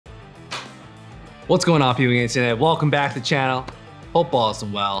What's going on, people? Internet? Welcome back to the channel. Hope all is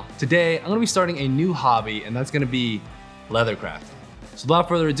well. Today, I'm gonna be starting a new hobby, and that's gonna be leather crafting. So without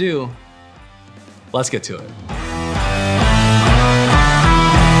further ado, let's get to it.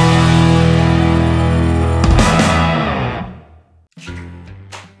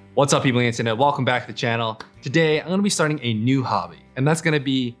 What's up, people on the internet? Welcome back to the channel. Today, I'm gonna be starting a new hobby, and that's gonna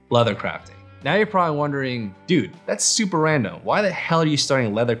be leather crafting. Now you're probably wondering, dude, that's super random. Why the hell are you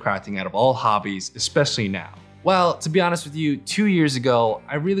starting leather crafting out of all hobbies, especially now? Well, to be honest with you, 2 years ago,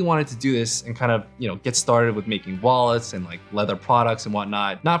 I really wanted to do this and kind of, get started with making wallets and like leather products and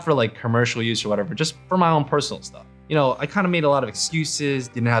whatnot. Not for like commercial use or whatever, just for my own personal stuff. I kind of made a lot of excuses,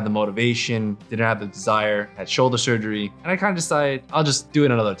 didn't have the motivation, didn't have the desire, had shoulder surgery, and I kind of decided I'll just do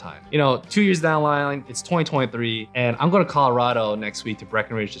it another time. 2 years down the line, it's 2023, and I'm going to Colorado next week to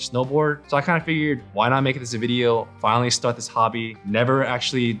Breckenridge to snowboard. So I kind of figured, why not make this a video, finally start this hobby. Never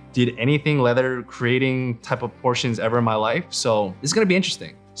actually did anything leather creating type of portions ever in my life, so this is going to be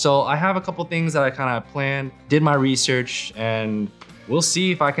interesting. So I have a couple things that I kind of planned, did my research, and we'll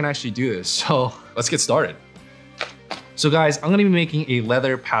see if I can actually do this. So let's get started. So guys, I'm gonna be making a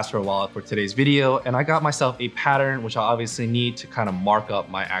leather passport wallet for today's video, and I got myself a pattern, which I obviously need to kind of mark up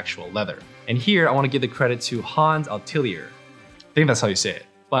my actual leather. And here, I wanna give the credit to Hans Altelier. I think that's how you say it.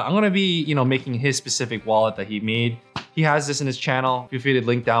 But I'm gonna be, making his specific wallet that he made. He has this in his channel. Feel free to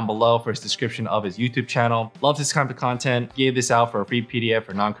link down below for his description of his YouTube channel. Love this kind of content. Gave this out for a free PDF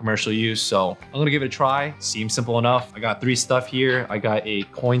for non-commercial use. So I'm gonna give it a try. Seems simple enough. I got 3 stuff here. I got a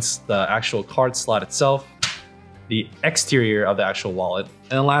coins, the actual card slot itself, the exterior of the actual wallet,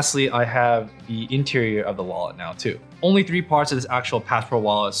 and then lastly, I have the interior of the wallet now too. Only 3 parts of this actual passport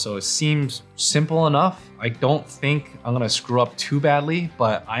wallet, so it seems simple enough. I don't think I'm gonna screw up too badly,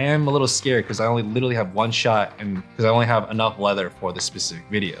 but I am a little scared because I only literally have 1 shot and because I only have enough leather for this specific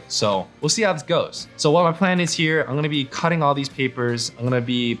video. So we'll see how this goes. So what my plan is here, I'm gonna be cutting all these papers. I'm gonna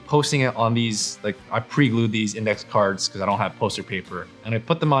be posting it on these, like I pre-glued these index cards because I don't have poster paper. I'm gonna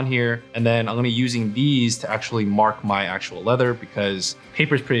put them on here, and then I'm gonna be using these to actually mark my actual leather because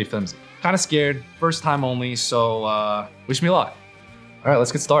paper is pretty flimsy. Kind of scared, first time only, so wish me luck. All right,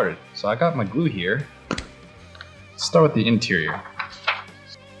 let's get started. So I got my glue here. Let's start with the interior.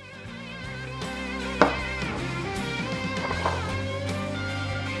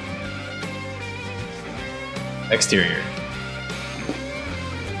 Exterior.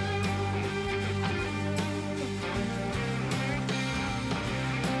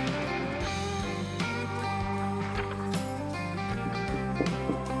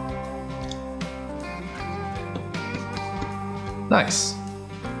 Nice.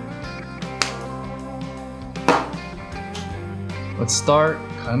 Let's start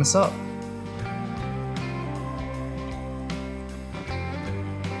cutting this up.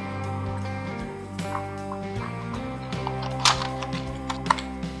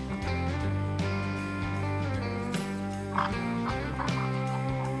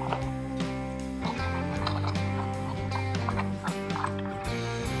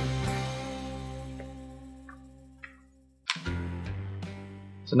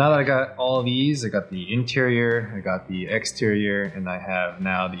 So now that I got all of these, I got the interior, I got the exterior, and I have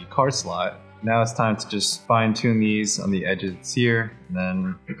now the card slot. Now it's time to just fine tune these on the edges here, and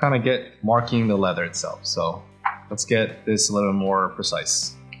then kind of get marking the leather itself. So let's get this a little more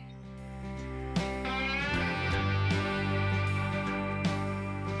precise.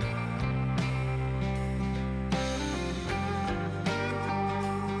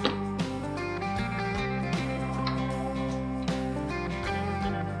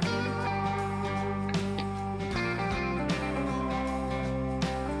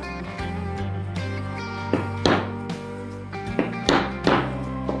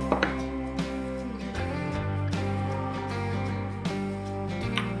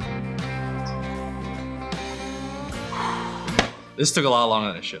 This took a lot longer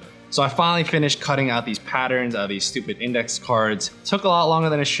than it should have. So I finally finished cutting out these patterns out of these stupid index cards. Took a lot longer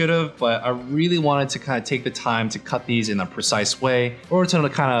than it should have, but I really wanted to kind of take the time to cut these in a precise way, or to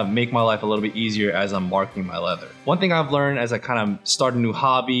kind of make my life a little bit easier as I'm marking my leather. One thing I've learned as I kind of start a new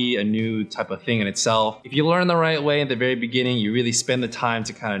hobby, a new type of thing in itself, if you learn the right way at the very beginning, you really spend the time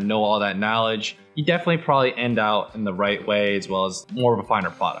to kind of know all that knowledge, you definitely probably end out in the right way as well as more of a finer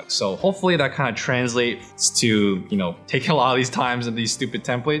product. So hopefully that kind of translates to, taking a lot of these times in these stupid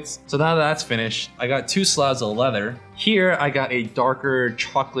templates. So now that that's finished, I got 2 slabs of leather. Here I got a darker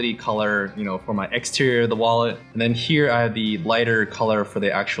chocolatey color, for my exterior of the wallet. And then here I have the lighter color for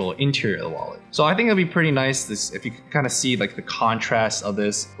the actual interior of the wallet. So I think it'd be pretty nice if you could kind of see like the contrast of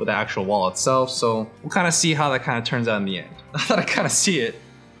this with the actual wallet itself. So we'll kind of see how that kind of turns out in the end. Now that I kind of see it,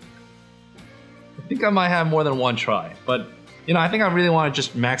 think I might have more than one try, but you know, I think I really want to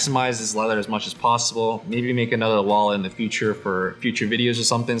just maximize this leather as much as possible. Maybe make another wallet in the future for future videos or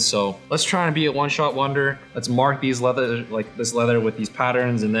something. So let's try and be a one-shot wonder. Let's mark these leather, like this leather with these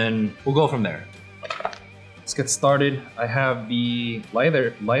patterns, and then we'll go from there. Let's get started. I have the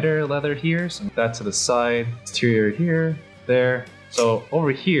lighter leather here, so that to the side, exterior here, there. So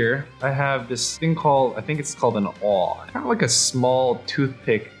over here, I have this thing called, I think it's called an awl. Kind of like a small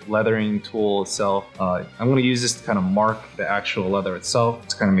toothpick leathering tool itself. I'm gonna use this to kind of mark the actual leather itself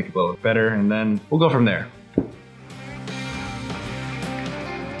to kind of make it a little better, and then we'll go from there.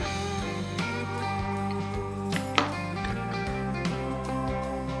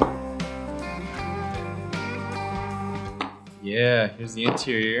 Yeah, here's the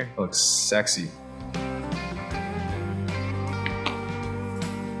interior. It looks sexy.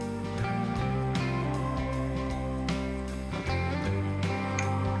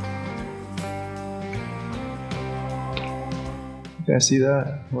 You guys see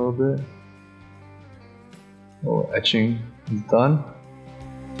that a little bit? A little etching is done.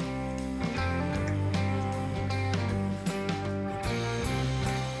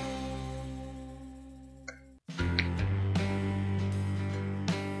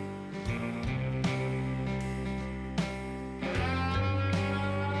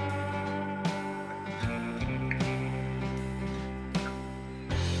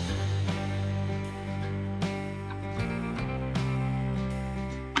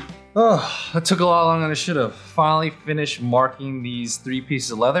 Oh, that took a lot longer than I should have. Finally finished marking these 3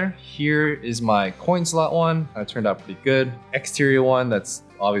 pieces of leather. Here is my coin slot one. That turned out pretty good. Exterior one, that's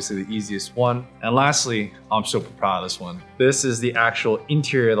obviously the easiest one. And lastly, I'm super proud of this one. This is the actual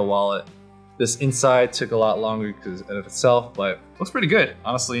interior of the wallet. This inside took a lot longer because of itself, but looks pretty good,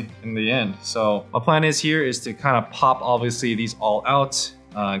 honestly, in the end. So my plan is to kind of pop, obviously, these all out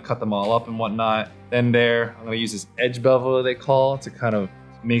and cut them all up and whatnot. Then there, I'm gonna use this edge bevel they call to kind of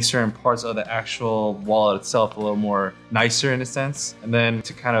make certain parts of the actual wallet itself a little more nicer in a sense. And then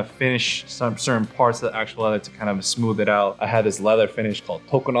to kind of finish some certain parts of the actual leather to kind of smooth it out, I had this leather finish called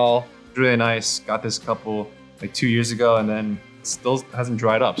Tokonol. It's really nice. Got this couple like 2 years ago, and then it still hasn't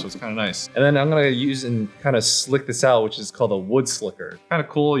dried up, so it's kind of nice. And then I'm gonna use and kind of slick this out, which is called a wood slicker. Kind of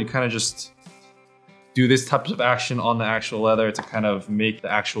cool. You kind of just do this type of action on the actual leather to kind of make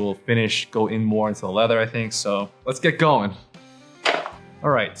the actual finish go in more into the leather, I think. So let's get going. All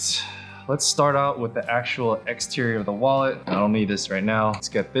right, let's start out with the actual exterior of the wallet. I don't need this right now. Let's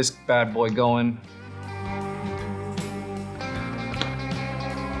get this bad boy going.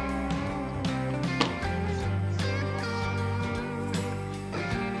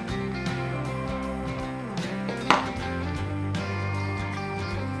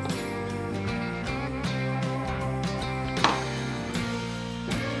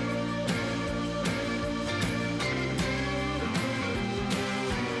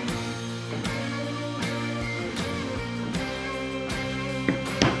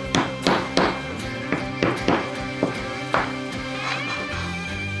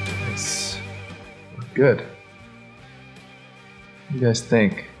 Good. What do you guys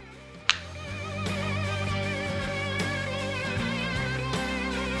think?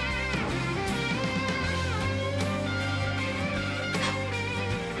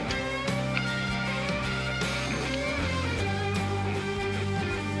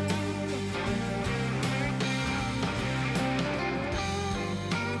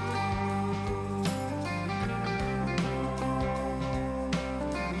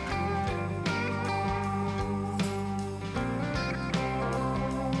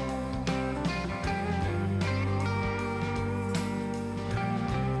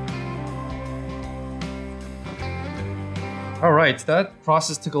 All right, that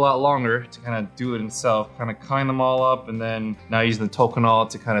process took a lot longer to kind of do it itself, kind of them all up, and then now using the Tokonol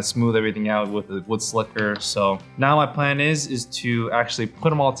to kind of smooth everything out with the wood slicker. So now my plan is to actually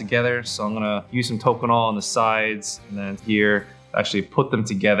put them all together. So I'm gonna use some Tokonol on the sides and then here, actually put them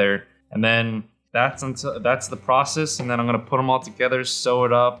together. And then that's the process. And then I'm gonna put them all together, sew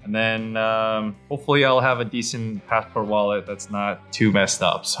it up, and then hopefully I'll have a decent passport wallet that's not too messed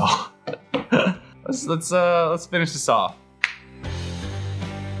up. So let's finish this off.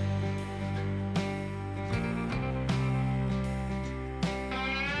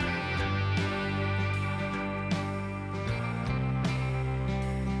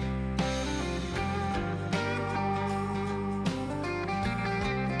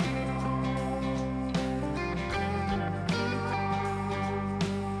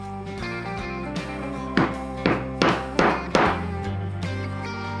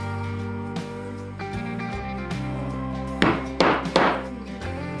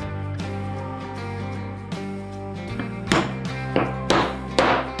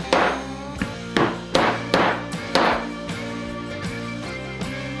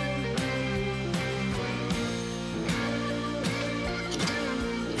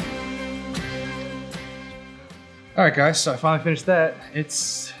 All right, guys, so I finally finished that.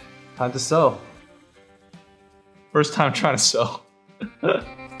 It's time to sew. First time trying to sew.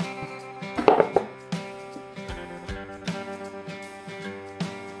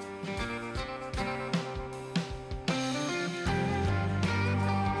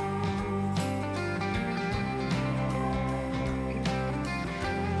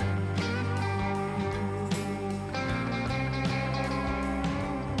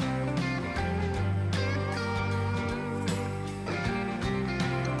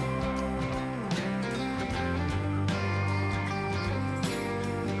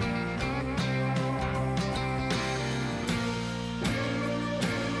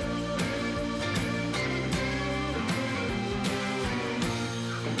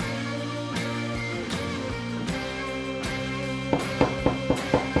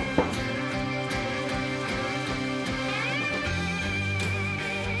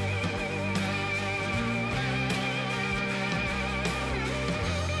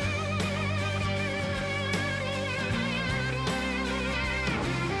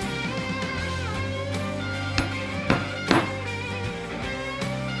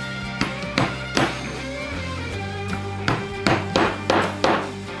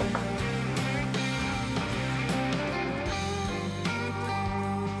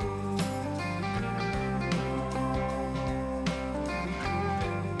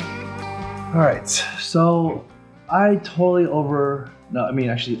 All right, so I totally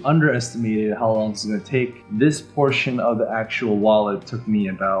underestimated how long this is gonna take. This portion of the actual wallet took me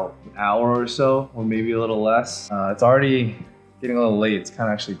about an hour or so, or maybe a little less. It's already getting a little late. It's kind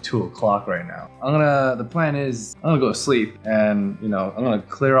of actually 2 o'clock right now. The plan is I'm gonna go to sleep and, I'm gonna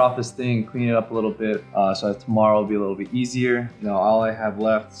clear off this thing, clean it up a little bit, so that tomorrow will be a little bit easier. All I have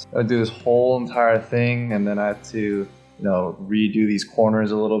left, I do this whole entire thing, and then I have to redo these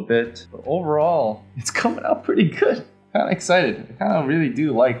corners a little bit. But overall, it's coming out pretty good. Kind of excited. I kind of really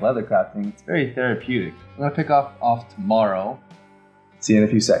do like leather crafting. It's very therapeutic. I'm gonna pick off tomorrow. See you in a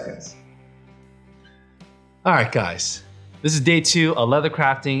few seconds. All right, guys. This is day 2 of leather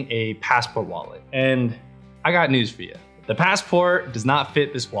crafting a passport wallet. And I got news for you. The passport does not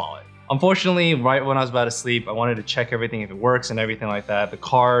fit this wallet. Unfortunately, right when I was about to sleep, I wanted to check everything if it works and everything like that. The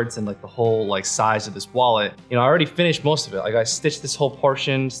cards and the whole size of this wallet. I already finished most of it. I stitched this whole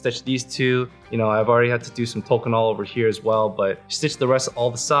portion, stitched these two. I've already had to do some token all over here as well, but stitched the rest of all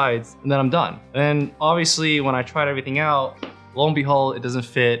the sides and then I'm done. And obviously when I tried everything out, lo and behold, it doesn't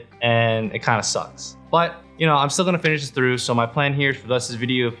fit and it kind of sucks. But I'm still gonna finish this through. So my plan here for the rest of this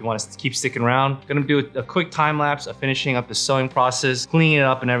video, if you want to keep sticking around, I'm gonna do a quick time lapse of finishing up the sewing process, cleaning it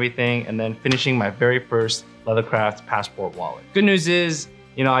up and everything, and then finishing my very first Leathercraft passport wallet. Good news is,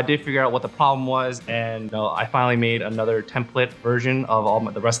 I did figure out what the problem was, and I finally made another template version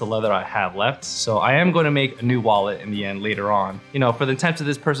of the rest of the leather I have left. So I am going to make a new wallet in the end later on. For the intent of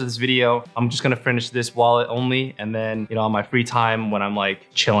this video, I'm just going to finish this wallet only, and then on my free time when I'm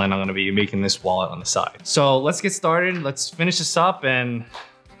chilling, I'm going to be making this wallet on the side. So let's get started. Let's finish this up and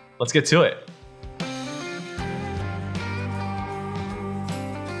let's get to it.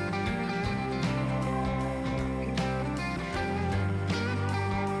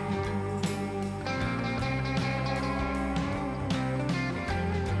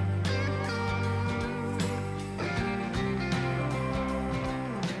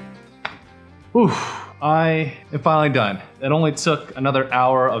 Whew, I am finally done. It only took another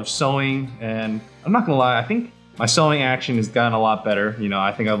hour of sewing, and I'm not gonna lie, I think my sewing action has gotten a lot better.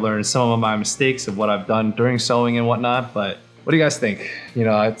 I think I've learned some of my mistakes of what I've done during sewing and whatnot, but what do you guys think?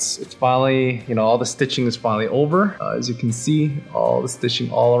 It's finally, all the stitching is finally over. As you can see, all the stitching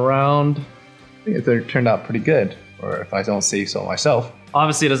all around. I think it turned out pretty good, or if I don't say so myself.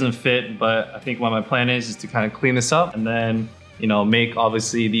 Obviously it doesn't fit, but I think what my plan is to kind of clean this up and then make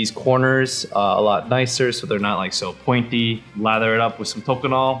obviously these corners a lot nicer so they're not so pointy. Lather it up with some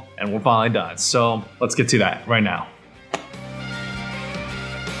tokonol and we're finally done. So let's get to that right now.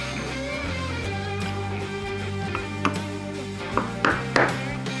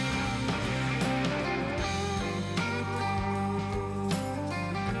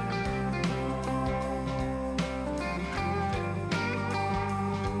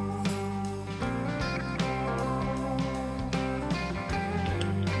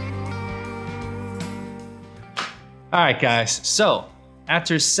 All right, guys, so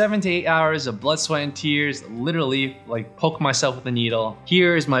after 7 to 8 hours of blood, sweat, and tears, literally poking myself with a needle,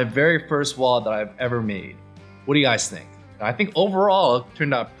 here is my very first wallet that I've ever made. What do you guys think? I think overall it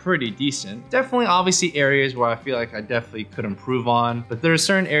turned out pretty decent. Definitely obviously areas where I feel like I definitely could improve on, but there are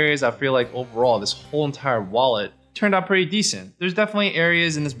certain areas I feel like overall this whole entire wallet turned out pretty decent. There's definitely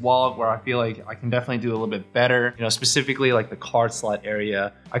areas in this wallet where I feel like I can definitely do a little bit better, you know, specifically like the card slot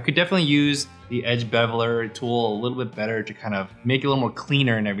area. I could definitely use the edge beveler tool a little bit better to kind of make it a little more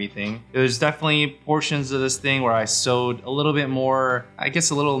cleaner and everything. There's definitely portions of this thing where I sewed a little bit more, I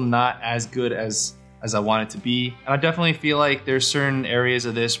guess a little not as good as I want it to be. And I definitely feel like there's certain areas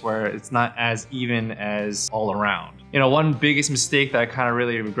of this where it's not as even as all around. You know, one biggest mistake that I kind of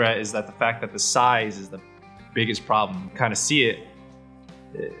really regret is that the fact that the size is the biggest problem. You kind of see it,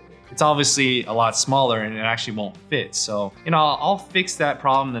 it's obviously a lot smaller and it actually won't fit. So, you know, I'll fix that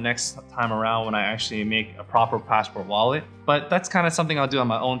problem the next time around when I actually make a proper passport wallet. But that's kind of something I'll do on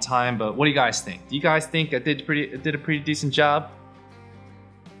my own time. But what do you guys think? Do you guys think I did a pretty decent job?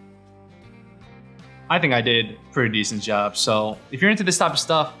 I think I did a pretty decent job. So if you're into this type of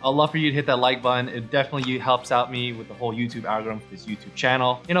stuff, I'd love for you to hit that like button. It definitely helps out me with the whole YouTube algorithm for this YouTube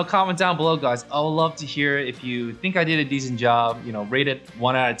channel. You know, comment down below, guys. I would love to hear if you think I did a decent job. You know, rate it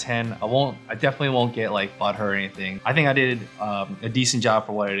 1 out of 10. I definitely won't get like butthurt or anything. I think I did a decent job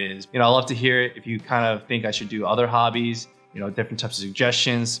for what it is. You know, I'd love to hear it if you kind of think I should do other hobbies, you know, different types of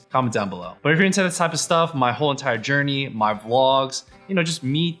suggestions, comment down below. But if you're into this type of stuff, my whole entire journey, my vlogs, you know, just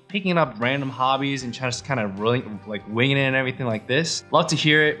me picking up random hobbies and trying to kind of really like winging it and everything like this, love to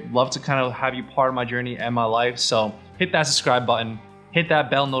hear it, love to kind of have you part of my journey and my life. So hit that subscribe button, hit that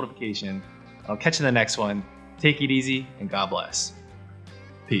bell notification. I'll catch you in the next one. Take it easy and God bless.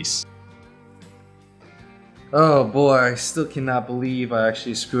 Peace. Oh boy, I still cannot believe I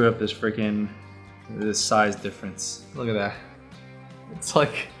actually screwed up this size difference. Look at that. It's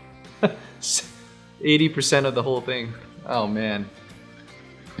like 80% of the whole thing. Oh man.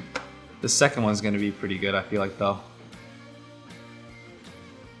 The second one's gonna be pretty good, I feel like though.